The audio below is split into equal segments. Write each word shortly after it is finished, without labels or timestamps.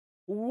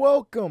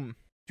Welcome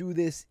to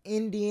this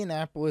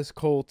Indianapolis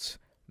Colts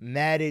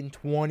Madden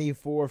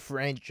 24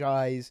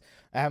 franchise.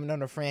 I haven't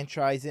done a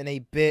franchise in a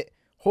bit.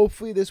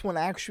 Hopefully this one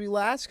actually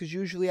lasts, because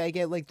usually I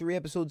get like 3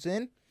 episodes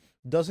in,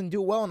 doesn't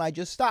do well, and I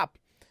just stop.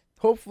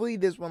 Hopefully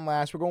this one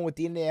lasts. We're going with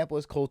the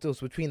Indianapolis Colts. It was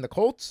between the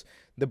Colts,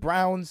 the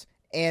Browns,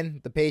 and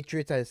the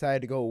Patriots. I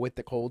decided to go with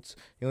the Colts.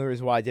 The only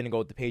reason why I didn't go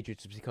with the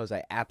Patriots is because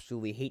I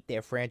absolutely hate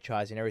their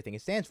franchise and everything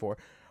it stands for.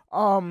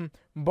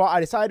 But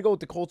I decided to go with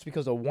the Colts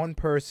because of one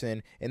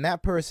person, and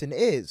that person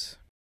is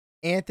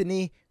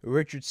Anthony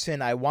Richardson.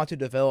 I want to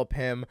develop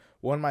him.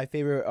 One of my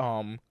favorite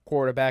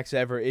quarterbacks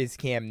ever is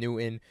Cam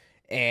Newton,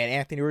 and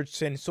Anthony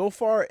Richardson so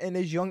far in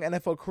his young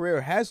NFL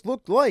career has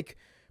looked like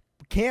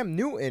Cam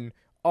Newton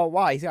a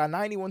lot. He's got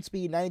 91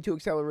 speed, 92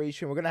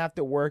 acceleration. We're gonna have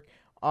to work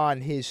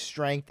on his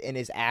strength and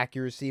his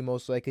accuracy.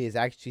 Most likely his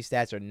accuracy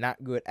stats are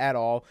not good at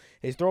all.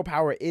 His throw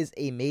power is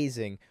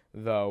amazing,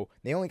 though.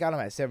 They only got him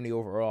at 70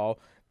 overall.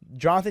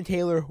 Jonathan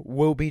Taylor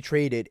will be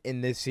traded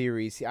in this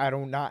series. I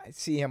do not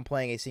see him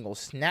playing a single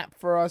snap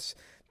for us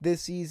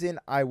this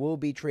season. I will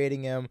be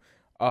trading him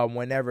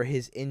whenever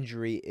his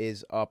injury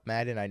is up.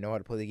 Madden, I know how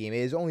to play the game. It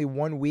is only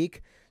 1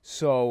 week,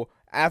 so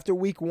after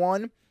week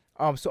 1,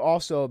 so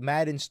also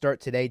Madden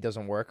start today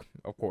doesn't work,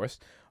 of course.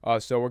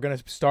 So we're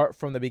gonna start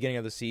from the beginning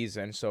of the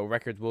season. So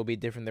records will be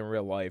different than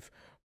real life.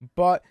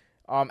 But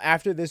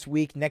after this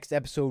week, next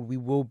episode, we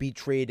will be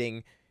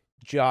trading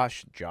Jonathan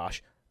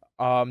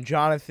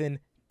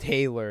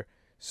Taylor.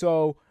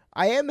 So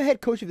I am the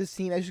head coach of this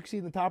team. As you can see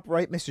in the top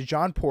right, Mr.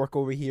 John Pork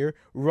over here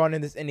running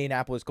this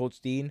Indianapolis Colts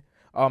team.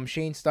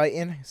 Shane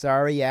Steichen,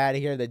 sorry, you're out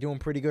of here. They're doing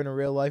pretty good in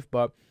real life,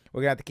 but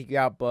we're gonna have to kick you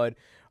out, bud.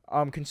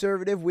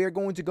 Conservative, we're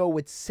going to go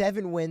with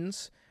 7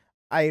 wins.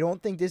 I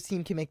don't think this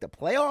team can make the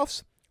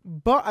playoffs,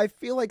 but I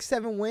feel like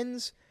 7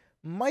 wins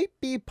might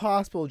be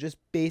possible just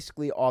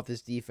basically off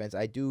this defense.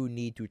 I do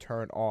need to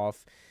turn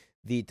off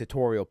the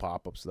tutorial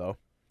pop-ups, though.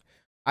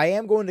 I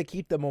am going to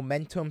keep the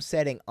momentum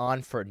setting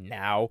on for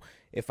now.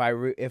 If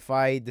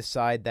I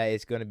decide that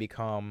it's going to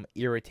become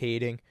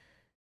irritating,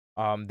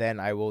 then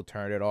I will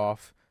turn it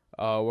off.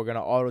 We're going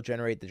to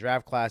auto-generate the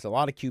draft class. A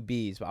lot of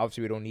QBs, but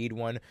obviously we don't need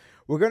one.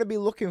 We're going to be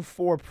looking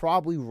for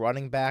probably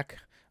running back.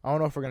 I don't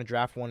know if we're going to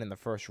draft one in the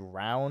first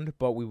round,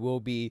 but we will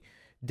be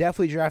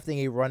definitely drafting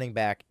a running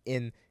back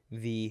in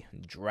the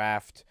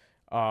draft.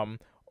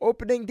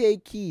 Opening day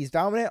keys: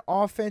 dominant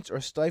offense or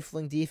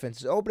stifling defense.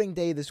 It's opening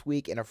day this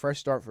week and a fresh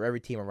start for every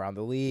team around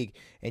the league,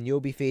 and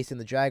you'll be facing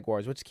the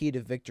Jaguars. What's key to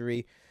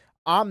victory?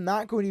 I'm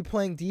not going to be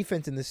playing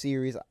defense in the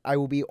series. I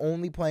will be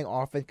only playing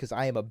offense because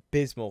I am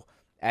abysmal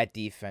at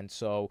defense.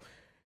 So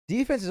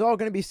defense is all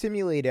going to be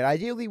simulated.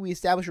 Ideally, we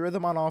establish a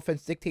rhythm on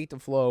offense, dictate the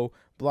flow,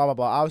 blah, blah,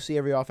 blah. Obviously,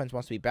 every offense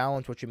wants to be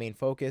balanced. What's your main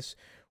focus?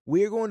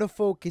 We're going to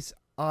focus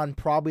on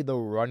probably the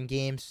run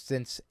game,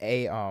 since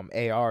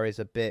AR is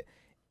a bit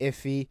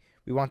iffy.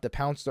 We want to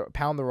pound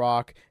the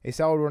rock. A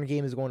solid run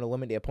game is going to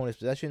limit the opponent's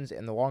possessions,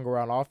 and the longer we're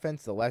on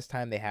offense, the less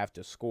time they have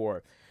to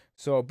score.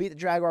 So beat the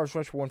Jaguars,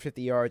 rush for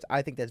 150 yards.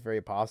 I think that's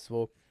very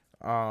possible.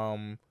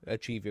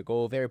 Achieve your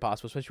goal, very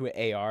possible, especially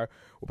with AR.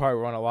 We'll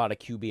probably run a lot of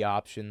QB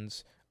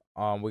options.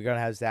 We're gonna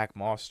have Zach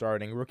Moss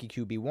starting, rookie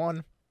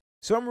QB1.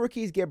 Some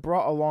rookies get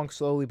brought along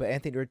slowly, but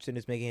Anthony Richardson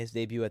is making his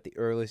debut at the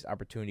earliest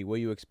opportunity. What are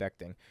you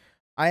expecting?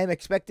 I am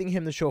expecting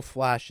him to show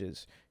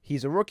flashes.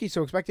 He's a rookie,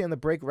 so expecting him to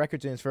break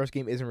records in his first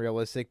game isn't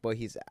realistic, but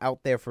he's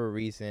out there for a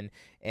reason,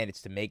 and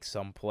it's to make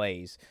some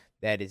plays.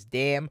 That is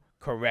damn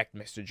correct,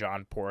 Mr.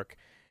 John Pork.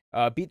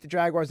 Beat the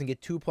Jaguars and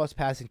get 2+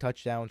 passing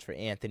touchdowns for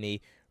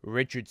Anthony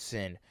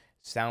Richardson.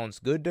 Sounds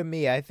good to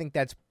me. I think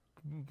that's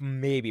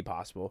maybe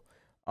possible.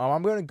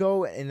 I'm going to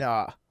go and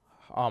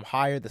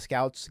hire the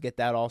scouts, get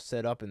that all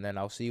set up, and then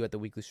I'll see you at the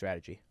weekly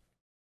strategy.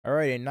 All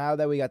right, and now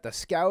that we got the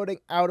scouting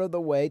out of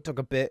the way, took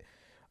a bit.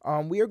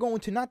 We are going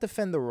to not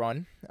defend the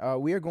run.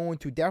 We are going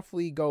to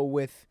definitely go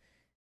with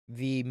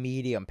the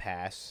medium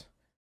pass.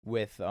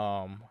 With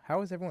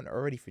how is everyone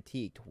already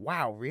fatigued?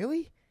 Wow,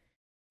 really?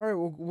 All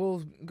right,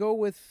 we'll go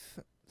with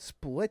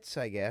splits,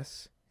 I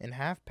guess, and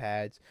half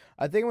pads.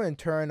 I think we're going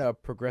to turn a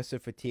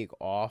progressive fatigue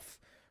off,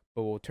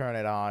 but we'll turn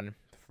it on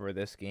for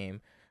this game.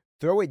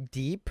 Throw it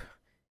deep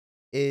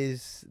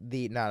is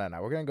the no.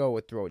 We're gonna go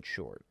with throw it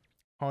short.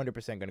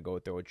 100% gonna go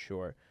with throw it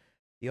short.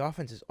 The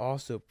offense is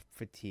also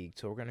fatigued,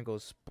 so we're going to go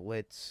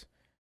splits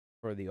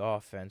for the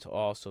offense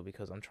also,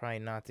 because I'm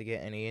trying not to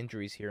get any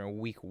injuries here in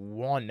week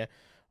 1. I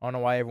don't know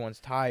why everyone's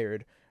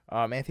tired.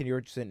 Anthony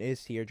Richardson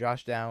is here.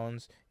 Josh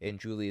Downs and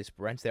Julius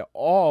Brents. They're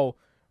all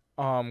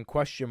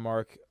question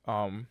mark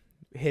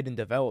hidden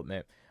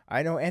development.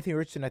 I know Anthony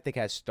Richardson, I think,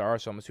 has star,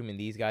 so I'm assuming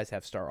these guys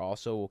have star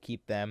also. We'll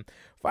keep them.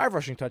 5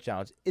 rushing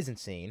touchdowns is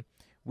insane.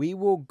 We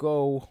will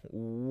go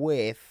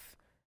with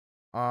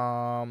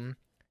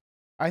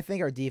I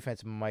think our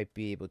defense might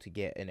be able to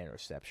get an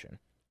interception.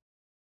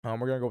 We're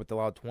going to go with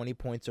allowed 20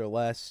 points or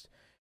less.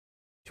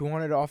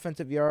 200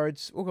 offensive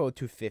yards. We'll go with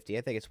 250.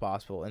 I think it's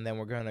possible. And then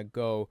we're going to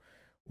go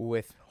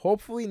with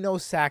hopefully no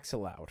sacks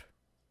allowed.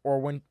 Or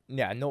we'll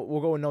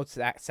go with no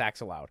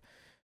sacks allowed.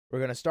 We're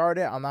going to start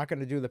it. I'm not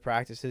going to do the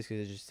practices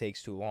because it just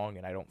takes too long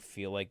and I don't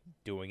feel like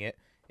doing it.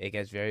 It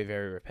gets very,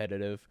 very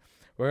repetitive.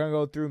 We're going to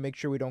go through, make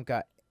sure we don't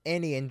got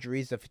any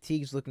injuries. The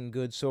fatigue's looking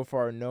good. So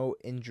far, no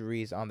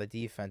injuries on the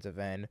defensive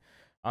end.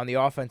 On the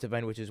offensive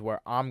end, which is where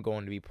I'm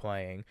going to be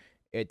playing,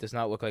 it does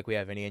not look like we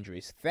have any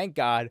injuries. Thank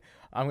God.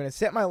 I'm going to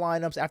set my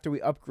lineups after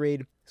we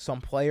upgrade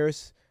some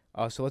players.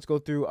 So let's go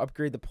through,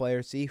 upgrade the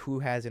players, see who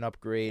has an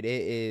upgrade.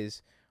 It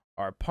is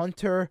our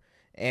punter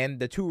and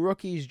the 2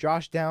 rookies,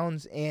 Josh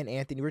Downs and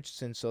Anthony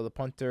Richardson. So the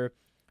punter,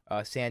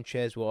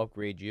 Sanchez, will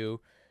upgrade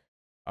you.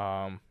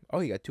 Oh,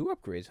 you got 2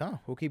 upgrades, huh?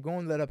 We'll keep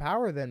going to the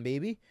power then,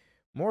 baby.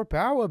 More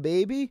power,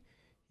 baby.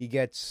 He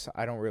gets,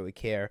 I don't really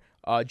care.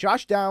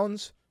 Josh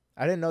Downs,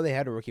 I didn't know they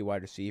had a rookie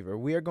wide receiver.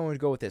 We are going to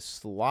go with his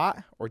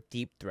slot or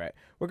deep threat.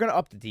 We're going to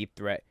up the deep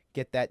threat,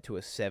 get that to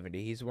a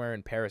 70. He's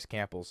wearing Paris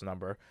Campbell's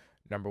number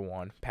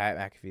 1, Pat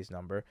McAfee's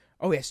number.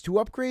 Oh, he has 2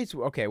 upgrades?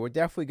 Okay, we're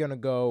definitely going to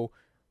go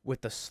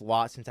with the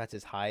slot since that's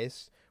his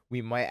highest.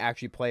 We might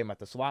actually play him at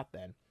the slot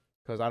then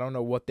because I don't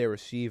know what their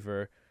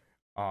receiver,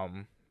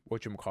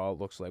 whatchamacallit,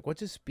 looks like.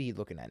 What's his speed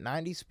looking at?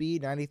 90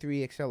 speed,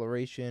 93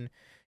 acceleration.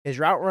 His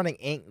route running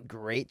ain't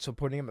great, so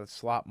putting him at the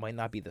slot might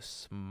not be the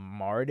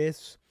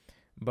smartest,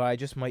 but I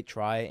just might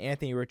try it.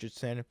 Anthony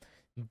Richardson,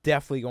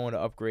 definitely going to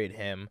upgrade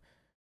him.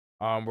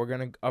 We're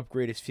going to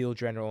upgrade his field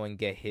general and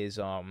get his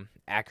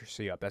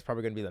accuracy up. That's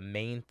probably going to be the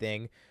main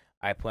thing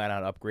I plan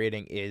on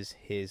upgrading is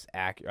his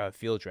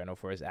field general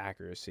for his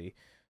accuracy.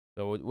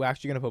 So we're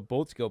actually going to put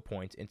both skill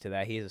points into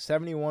that. He is a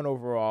 71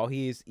 overall.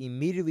 He is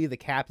immediately the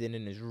captain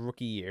in his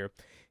rookie year.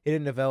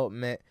 Hidden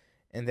development.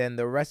 And then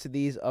the rest of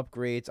these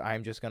upgrades,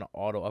 I'm just going to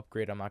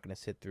auto-upgrade. I'm not going to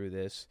sit through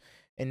this.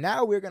 And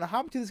now we're going to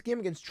hop into this game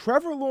against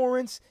Trevor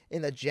Lawrence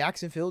in the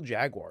Jacksonville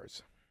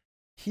Jaguars.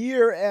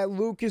 Here at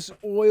Lucas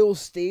Oil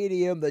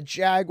Stadium, the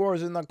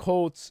Jaguars and the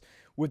Colts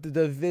with the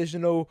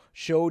divisional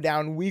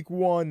showdown week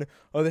 1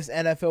 of this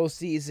NFL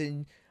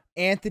season.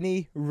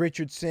 Anthony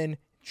Richardson,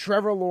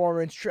 Trevor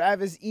Lawrence,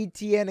 Travis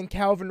Etienne, and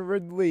Calvin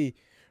Ridley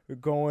are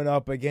going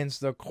up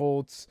against the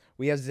Colts.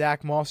 We have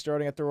Zach Moss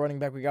starting at the running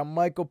back. We got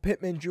Michael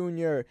Pittman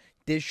Jr.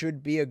 This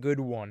should be a good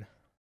one.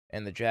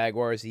 And the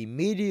Jaguars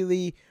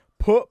immediately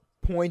put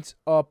points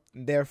up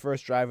their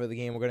first drive of the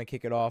game. We're going to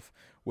kick it off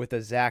with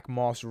a Zach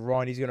Moss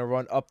run. He's going to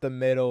run up the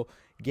middle,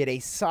 get a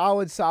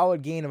solid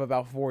gain of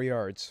about 4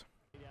 yards.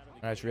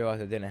 I just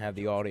realized I didn't have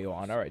the audio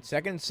on. All right,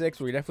 2nd and 6.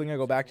 We're definitely going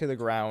to go back to the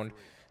ground.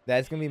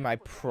 That's going to be my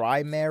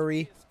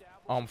primary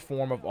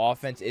form of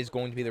offense is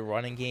going to be the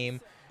running game.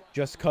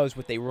 Just because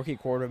with a rookie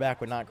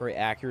quarterback with not great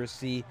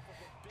accuracy,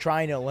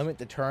 trying to limit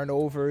the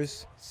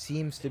turnovers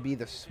seems to be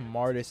the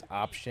smartest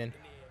option.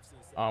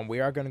 We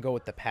are going to go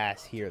with the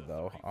pass here,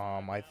 though.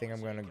 I think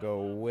I'm going to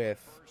go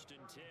with...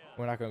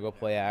 We're not going to go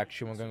play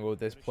action. We're going to go with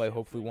this play.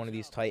 Hopefully one of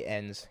these tight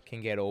ends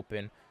can get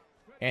open.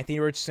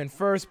 Anthony Richardson,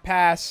 first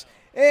pass,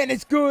 and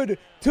it's good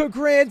to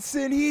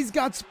Granson. He's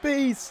got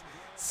space.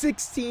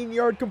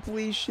 16-yard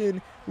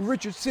completion.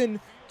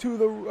 Richardson to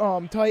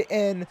the tight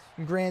end.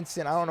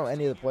 Granson, I don't know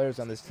any of the players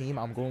on this team.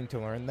 I'm going to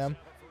learn them.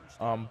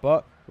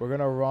 But we're going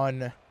to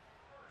run...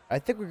 I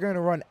think we're going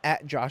to run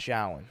at Josh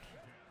Allen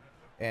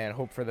and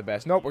hope for the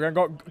best. Nope, we're going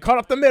to go cut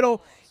up the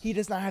middle. He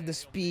does not have the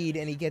speed,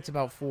 and he gets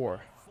about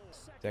 4.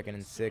 2nd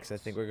and 6. I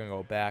think we're going to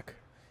go back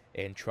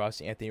and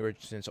trust Anthony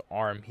Richardson's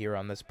arm here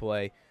on this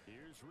play.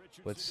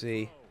 Let's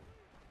see.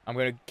 I'm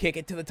going to kick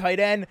it to the tight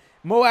end.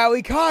 Mo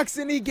Alley Cox,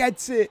 and he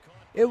gets it.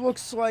 It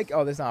looks like...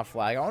 Oh, there's not a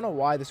flag. I don't know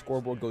why the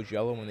scoreboard goes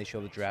yellow when they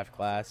show the draft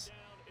class,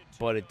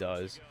 but it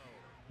does.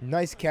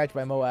 Nice catch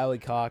by Mo Alley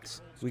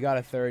Cox. We got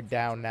a 3rd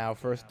down now.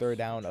 First 3rd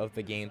down of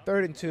the game.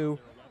 3rd and 2.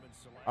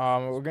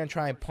 We're going to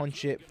try and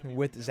punch it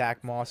with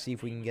Zach Moss, see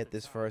if we can get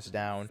this 1st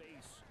down.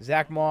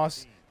 Zach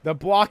Moss, the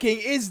blocking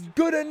is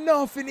good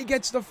enough, and he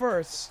gets the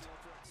 1st.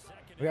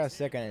 We got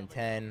a 2nd and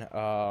 10.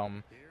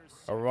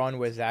 A run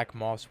where Zach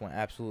Moss went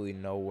absolutely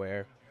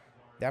nowhere.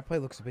 That play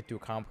looks a bit too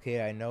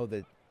complicated. I know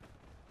the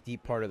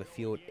deep part of the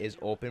field is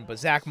open, but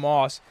Zach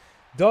Moss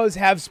does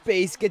have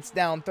space, gets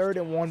down 3rd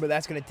and 1, but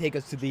that's going to take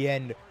us to the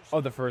end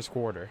of the 1st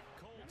quarter.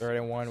 3rd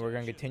and 1, we're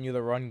going to continue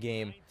the run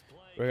game.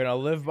 We're going to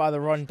live by the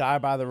run, die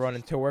by the run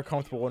until we're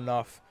comfortable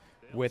enough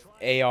with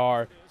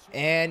AR.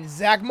 And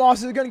Zach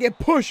Moss is going to get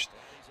pushed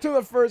to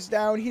the 1st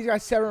down. He's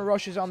got 7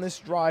 rushes on this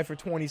drive for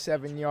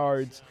 27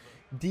 yards.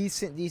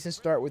 Decent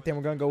start with him.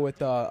 We're going to go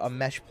with a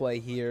mesh play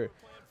here.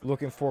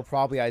 Looking for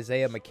probably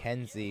Isaiah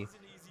McKenzie,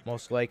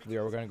 most likely.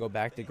 Or we're going to go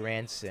back to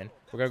Granson.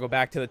 We're going to go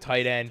back to the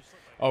tight end.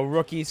 A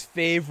rookie's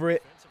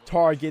favorite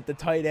target, the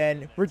tight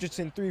end.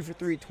 Richardson, 3 for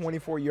 3,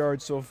 24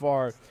 yards so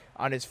far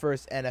on his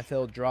first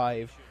NFL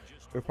drive.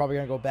 We're probably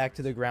going to go back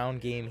to the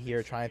ground game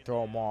here, try and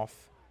throw him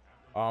off.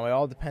 It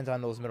all depends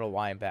on those middle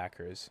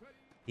linebackers.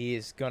 He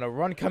is going to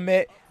run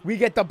commit. We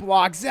get the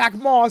block. Zach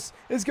Moss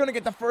is going to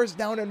get the 1st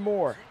down and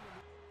more.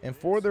 And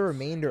for the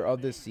remainder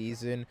of the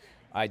season,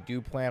 I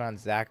do plan on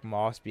Zach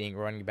Moss being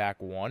running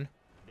back 1,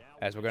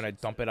 as we're going to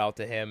dump it out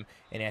to him,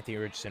 and Anthony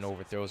Richardson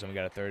overthrows him. We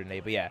got a 3rd and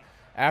 8. But yeah,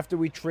 after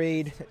we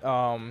trade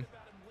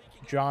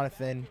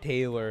Jonathan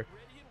Taylor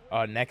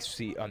next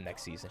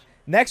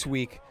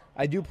week,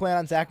 I do plan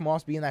on Zach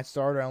Moss being that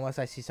starter unless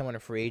I see someone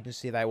in free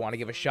agency that I want to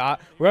give a shot.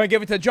 We're going to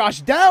give it to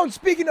Josh Downs.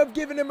 Speaking of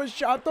giving him a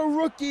shot, the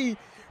rookie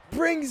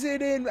brings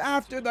it in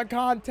after the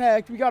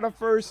contact. We got a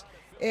 1st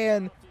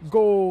and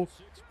goal.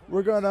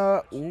 We're going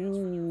to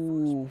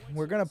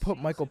put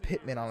Michael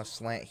Pittman on a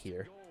slant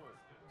here.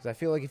 Because I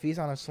feel like if he's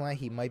on a slant,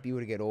 he might be able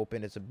to get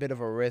open. It's a bit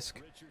of a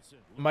risk.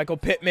 Michael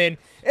Pittman.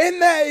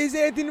 And that is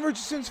Anthony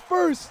Richardson's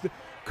 1st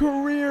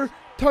career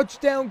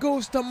touchdown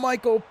goes to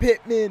Michael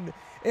Pittman.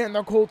 And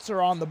the Colts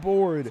are on the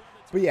board.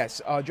 But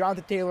yes,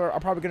 Jonathan Taylor, I'm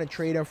probably going to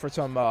trade him for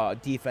some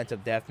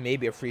defensive depth.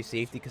 Maybe a free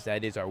safety because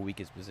that is our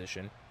weakest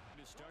position.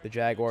 The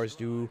Jaguars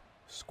do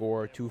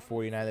score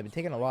 2:49. They've been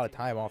taking a lot of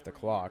time off the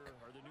clock.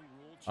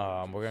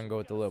 We're going to go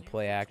with the little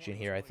play action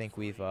here. I think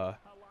we've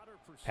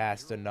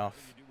passed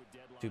enough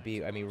to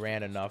be,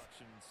 ran enough.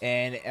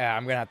 And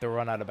I'm going to have to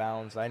run out of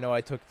bounds. I know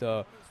I took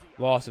the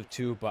loss of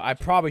 2, but I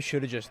probably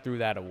should have just threw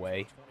that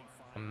away.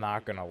 I'm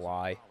not going to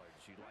lie.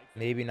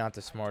 Maybe not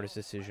the smartest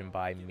decision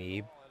by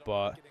me,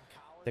 but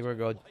I think we're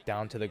going to go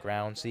down to the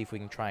ground, see if we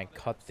can try and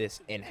cut this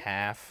in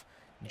half.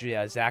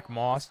 Yeah, Zach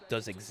Moss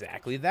does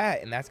exactly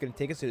that, and that's going to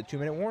take us to the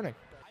 2-minute warning.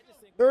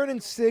 3rd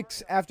and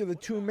 6 after the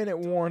 2-minute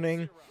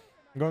warning.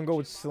 I'm going to go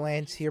with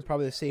slants here,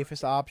 probably the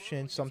safest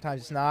option.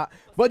 Sometimes it's not.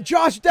 But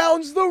Josh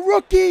Downs, the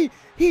rookie,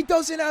 he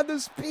doesn't have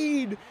the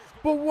speed.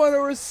 But what a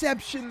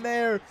reception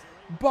there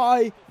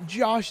by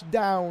Josh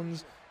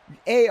Downs.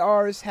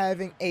 AR is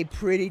having a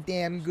pretty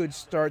damn good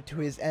start to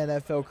his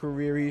NFL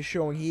career. He is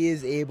showing he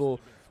is able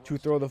to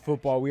throw the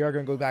football. We are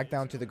going to go back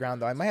down to the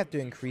ground, though. I might have to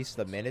increase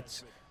the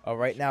minutes.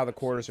 Right now, the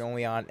quarters are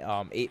only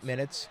on 8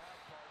 minutes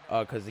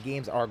because the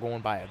games are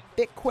going by a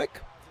bit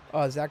quick.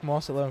 Zach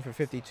Moss, 11 for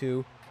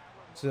 52.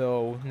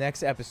 So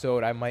next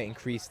episode, I might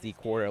increase the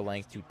quarter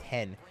length to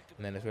 10.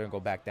 And then we're going to go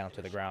back down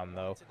to the ground,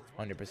 though,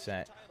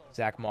 100%.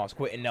 Zach Moss,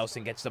 Quentin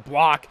Nelson gets the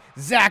block.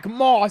 Zach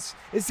Moss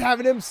is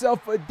having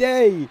himself a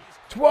day.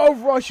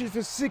 12 rushes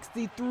for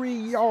 63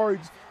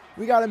 yards.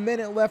 We got a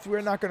minute left.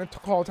 We're not going to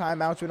call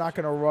timeouts. We're not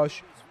going to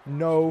rush.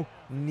 No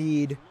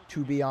need,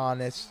 to be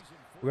honest.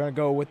 We're going to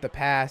go with the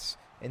pass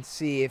and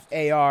see if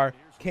AR,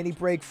 can he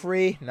break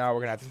free? No,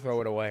 we're going to have to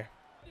throw it away.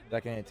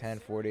 2nd and 10,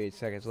 48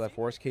 seconds left.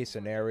 Worst case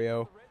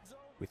scenario,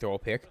 we throw a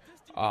pick.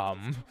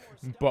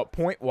 But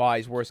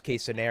point-wise, worst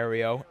case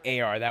scenario,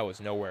 AR, that was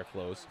nowhere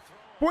close.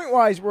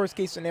 Point-wise, worst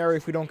case scenario,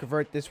 if we don't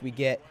convert this, we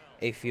get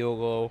a field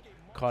goal,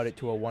 cut it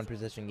to a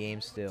 1-possession game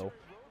still,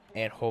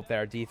 and hope that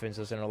our defense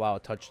doesn't allow a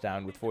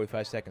touchdown with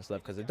 45 seconds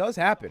left, because it does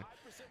happen.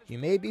 You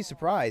may be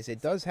surprised.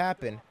 It does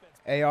happen.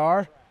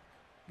 AR,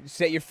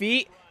 set your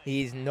feet.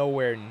 He's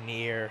nowhere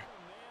near.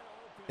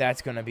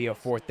 That's going to be a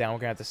 4th down. We're going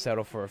to have to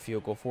settle for a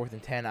field goal, 4th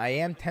and 10. I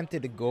am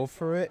tempted to go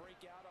for it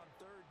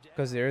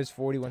because there is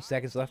 41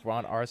 seconds left. We're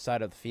on our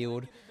side of the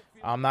field.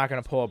 I'm not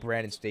going to pull up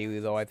Brandon Staley,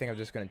 though. I think I'm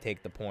just going to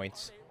take the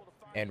points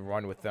and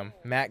run with them.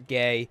 Matt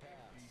Gay,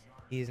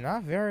 he's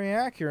not very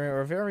accurate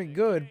or very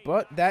good,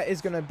 but that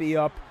is going to be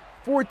up.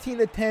 14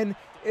 to 10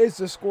 is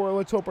the score.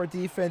 Let's hope our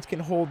defense can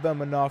hold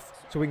them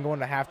enough so we can go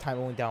into halftime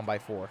only down by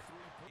 4.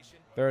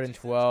 3rd and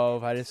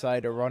 12. I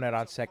decided to run it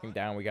on 2nd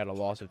down. We got a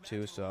loss of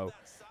 2, so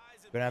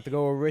we're going to have to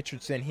go with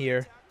Richardson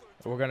here.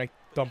 We're going to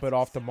dump it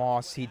off to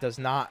Moss. He does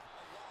not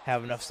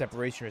have enough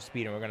separation or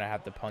speed, and we're going to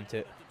have to punt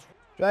it.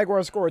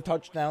 Jaguars score a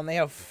touchdown. They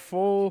have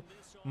full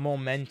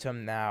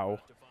momentum now.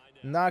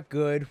 Not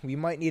good. We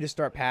might need to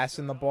start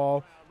passing the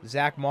ball.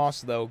 Zach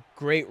Moss, though,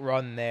 great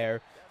run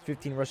there.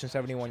 15 rushing,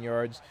 71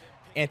 yards.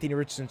 Anthony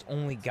Richardson's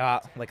only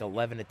got like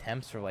 11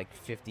 attempts for like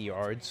 50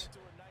 yards.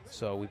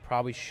 So we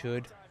probably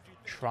should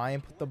try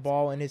and put the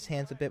ball in his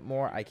hands a bit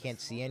more. I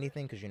can't see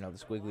anything because, you know, the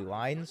squiggly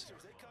lines.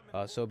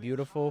 So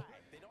beautiful.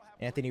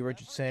 Anthony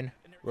Richardson.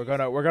 We're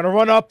gonna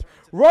run up.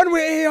 Run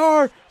with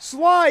AR.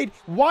 Slide.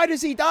 Why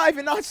does he dive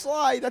and not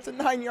slide? That's a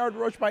 9-yard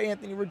rush by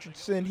Anthony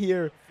Richardson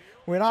here.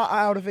 We're not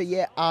out of it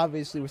yet,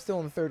 obviously. We're still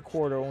in the 3rd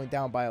quarter, only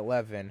down by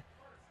 11.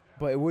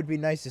 But it would be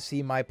nice to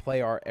see my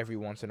play art every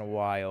once in a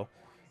while.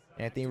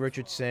 Anthony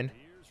Richardson.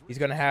 He's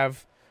going to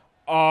have...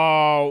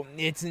 Oh,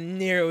 it's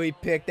nearly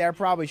picked. That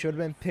probably should have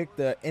been picked.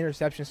 The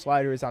interception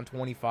slider is on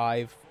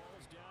 25.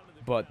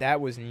 But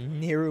that was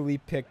nearly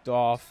picked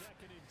off.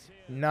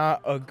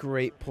 Not a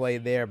great play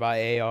there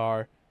by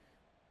AR.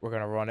 We're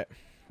going to run it.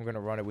 We're going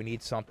to run it. We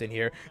need something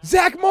here.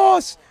 Zach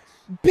Moss!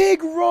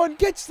 Big run.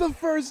 Gets the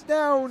 1st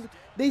down.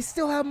 They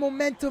still have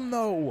momentum,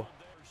 though.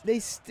 They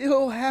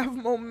still have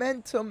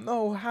momentum,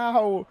 though.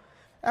 How?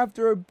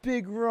 After a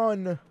big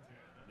run.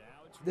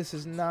 This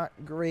is not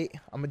great.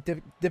 I'm going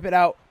to dip it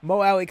out.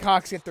 Mo Alley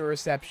Cox get the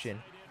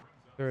reception.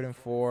 3rd and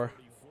 4.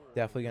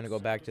 Definitely going to go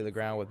back to the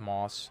ground with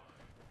Moss.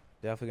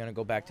 Definitely going to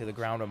go back to the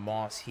ground with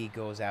Moss. He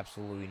goes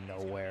absolutely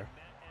nowhere.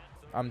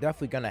 I'm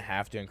definitely going to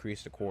have to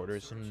increase the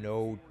quarters.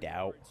 No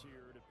doubt.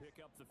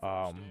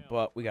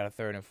 But we got a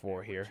 3rd and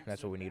 4 here.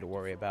 That's what we need to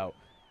worry about.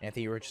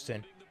 Anthony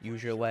Richardson,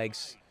 use your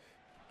legs.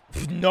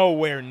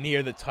 Nowhere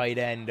near the tight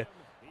end.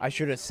 I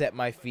should have set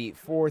my feet.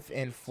 4th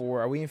and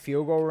 4. Are we in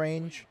field goal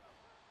range?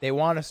 They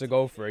want us to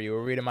go for it. You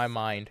were reading my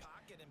mind.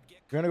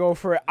 We're going to go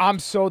for it. I'm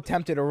so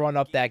tempted to run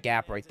up that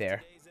gap right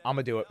there. I'm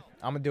going to do it.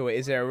 I'm going to do it.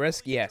 Is there a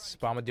risk? Yes,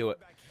 but I'm going to do it.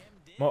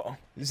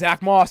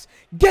 Zach Moss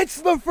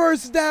gets the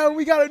first down.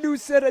 We got a new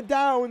set of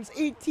downs.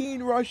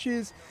 18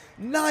 rushes,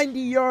 90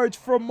 yards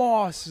from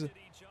Moss.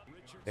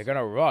 They're going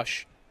to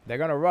rush. They're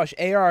going to rush.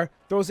 AR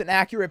throws an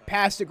accurate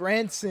pass to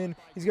Granson.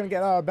 He's going to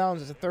get out of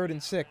bounds. It's a 3rd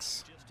and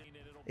 6.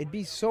 It'd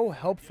be so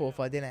helpful if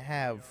I didn't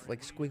have,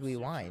 like, squiggly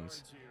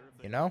lines.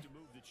 You know?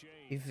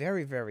 Be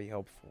very, very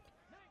helpful.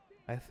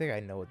 I think I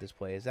know what this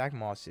play is. Zach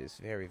Moss is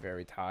very,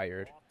 very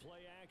tired.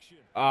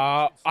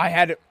 I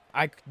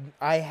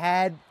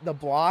had the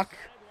block,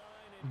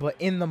 but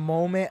in the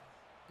moment,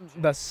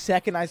 the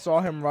second I saw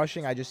him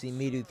rushing, I just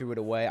immediately threw it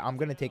away. I'm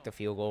going to take the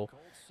field goal.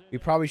 We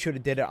probably should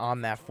have did it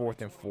on that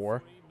 4th and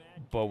 4,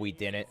 but we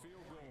didn't.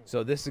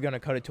 So this is going to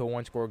cut it to a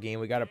 1-score game.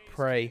 We got to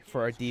pray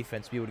for our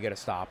defense to be able to get a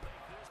stop.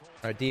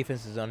 Our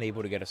defense is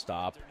unable to get a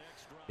stop.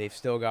 They've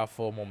still got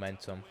full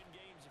momentum.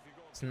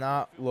 It's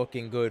not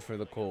looking good for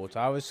the Colts.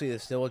 Obviously,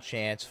 there's still a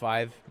chance.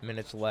 5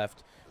 minutes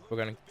left. We're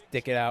going to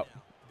stick it out.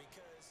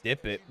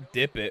 Dip it.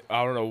 Dip it.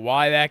 I don't know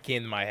why that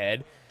came to my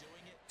head.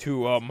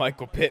 To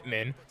Michael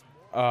Pittman.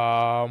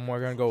 We're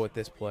going to go with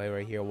this play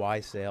right here. Y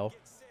sail.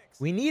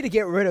 We need to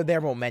get rid of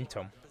their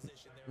momentum.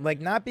 Like,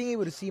 not being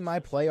able to see my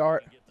play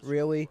art,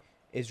 really,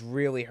 is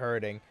really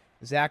hurting.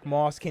 Zach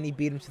Moss, can he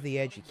beat him to the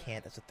edge? He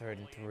can't. That's a 3rd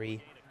and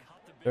 3.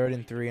 3rd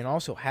and 3. And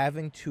also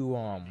having to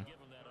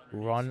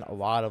run a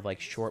lot of,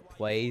 like, short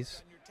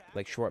plays,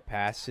 like short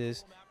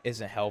passes,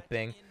 isn't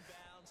helping.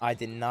 I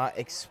did not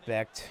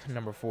expect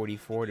number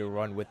 44 to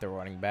run with the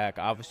running back.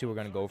 Obviously, we're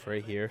going to go for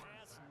it here.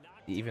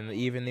 Even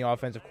the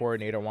offensive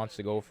coordinator wants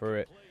to go for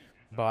it.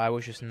 But I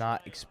was just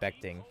not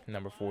expecting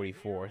number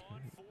 44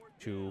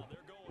 to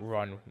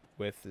run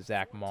with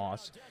Zach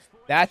Moss.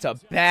 That's a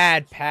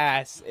bad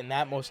pass, and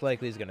that most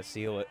likely is going to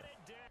seal it.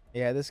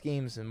 Yeah, this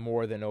game's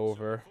more than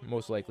over.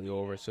 Most likely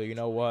over. So, you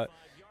know what?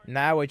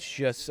 Now it's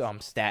just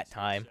stat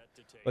time.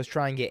 Let's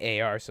try and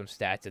get AR some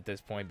stats at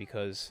this point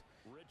because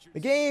the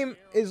game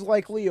is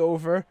likely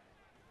over.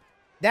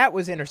 That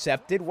was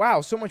intercepted.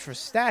 Wow, so much for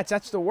stats.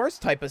 That's the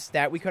worst type of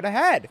stat we could have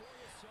had.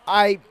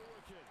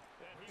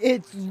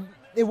 It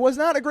was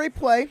not a great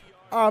play,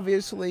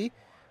 obviously.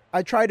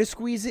 I tried to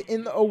squeeze it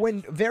in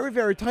a very,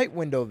 very tight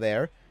window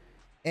there,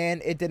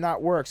 and it did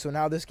not work. So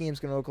now this game's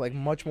going to look like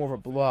much more of a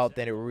blowout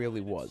than it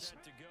really was.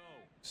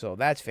 So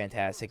that's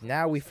fantastic.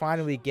 Now we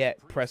finally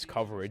get press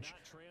coverage.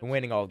 Been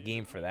waiting all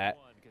game for that.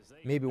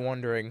 Maybe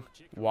wondering,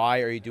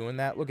 why are you doing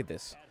that? Look at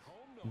this.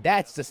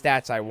 That's the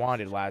stats I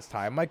wanted last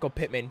time. Michael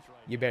Pittman,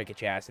 you better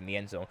get your ass in the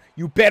end zone.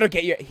 You better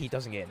get your... He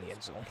doesn't get in the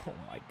end zone. Oh,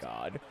 my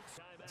God.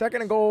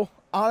 2nd and goal.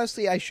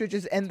 Honestly, I should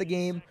just end the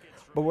game,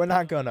 but we're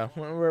not gonna.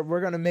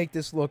 We're gonna make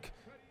this look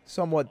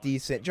somewhat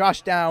decent.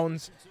 Josh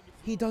Downs,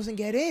 he doesn't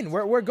get in.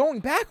 We're going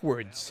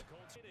backwards.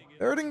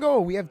 3rd and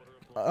goal. We have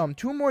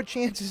 2 more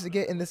chances to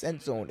get in this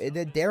end zone.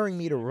 They're daring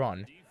me to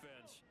run.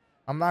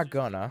 I'm not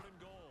gonna.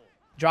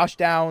 Josh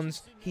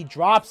Downs, he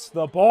drops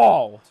the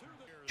ball.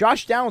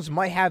 Josh Downs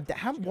might have...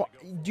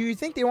 Do you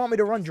think they want me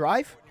to run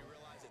drive?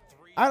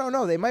 I don't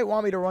know. They might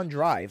want me to run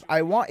drive.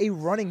 I want a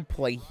running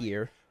play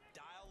here.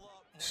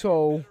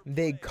 So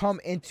they come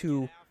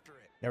into...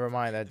 Never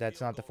mind. That's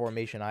not the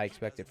formation I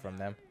expected from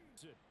them.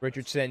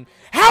 Richardson.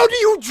 How do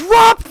you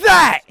drop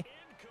that?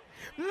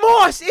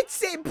 Moss,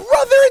 it's in... Brother,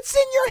 it's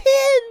in your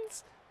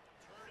hands.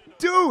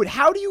 Dude,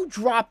 how do you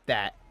drop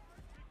that?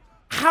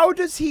 How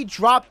does he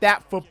drop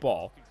that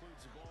football?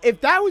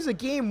 If that was a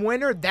game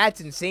winner, that's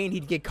insane.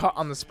 He'd get cut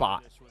on the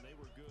spot.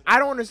 I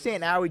don't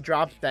understand how he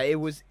drops that. It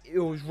was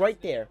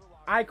right there.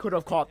 I could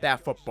have caught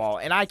that football,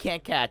 and I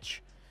can't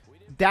catch.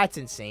 That's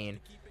insane.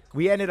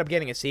 We ended up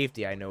getting a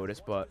safety, I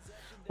noticed, but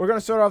we're going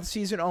to start off the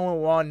season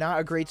 0-1. Not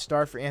a great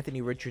start for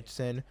Anthony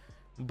Richardson,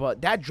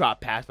 but that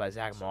drop pass by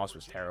Zach Moss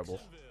was terrible.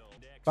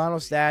 Final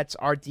stats,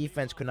 our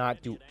defense could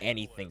not do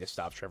anything to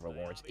stop Trevor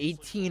Lawrence.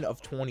 18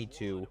 of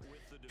 22.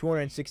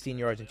 216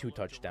 yards and 2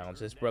 touchdowns.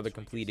 His brother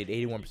completed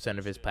 81%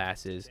 of his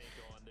passes.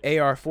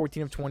 AR,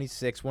 14 of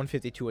 26,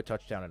 152, a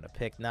touchdown and a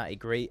pick. Not a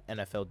great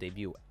NFL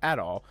debut at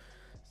all.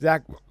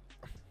 Zach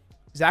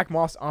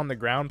Moss on the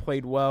ground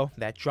played well.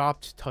 That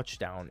dropped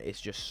touchdown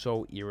is just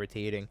so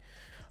irritating.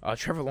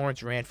 Trevor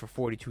Lawrence ran for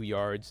 42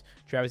 yards.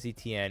 Travis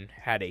Etienne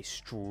had a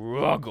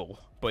struggle,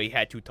 but he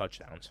had 2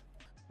 touchdowns.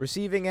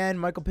 Receiving end,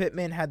 Michael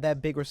Pittman had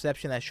that big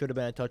reception that should have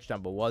been a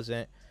touchdown, but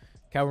wasn't.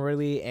 Calvin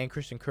Ridley and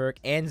Christian Kirk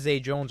and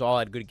Zay Jones all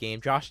had good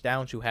games. Josh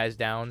Downs, who has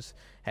downs,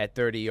 had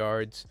 30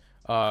 yards.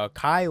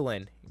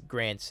 Kylan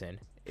Granson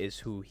is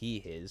who he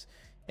is.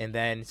 And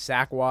then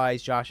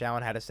sack-wise, Josh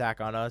Allen had a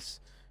sack on us.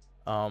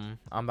 I'm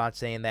not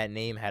saying that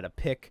name, had a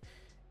pick.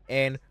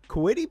 And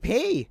Kwity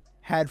Paye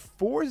had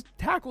 4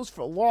 tackles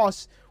for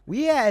loss.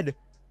 We had,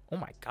 oh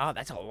my God,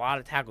 that's a lot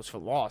of tackles for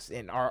loss.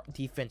 And our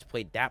defense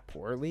played that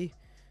poorly.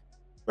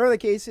 Whatever the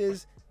case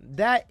is,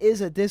 that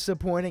is a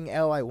disappointing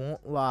L, I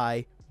won't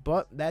lie.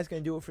 But that's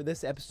going to do it for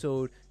this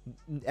episode.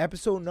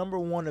 Episode number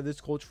 1 of this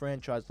Colts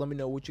franchise. Let me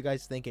know what you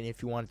guys think and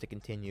if you want it to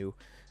continue.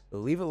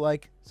 Leave a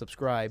like,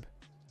 subscribe.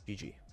 GG.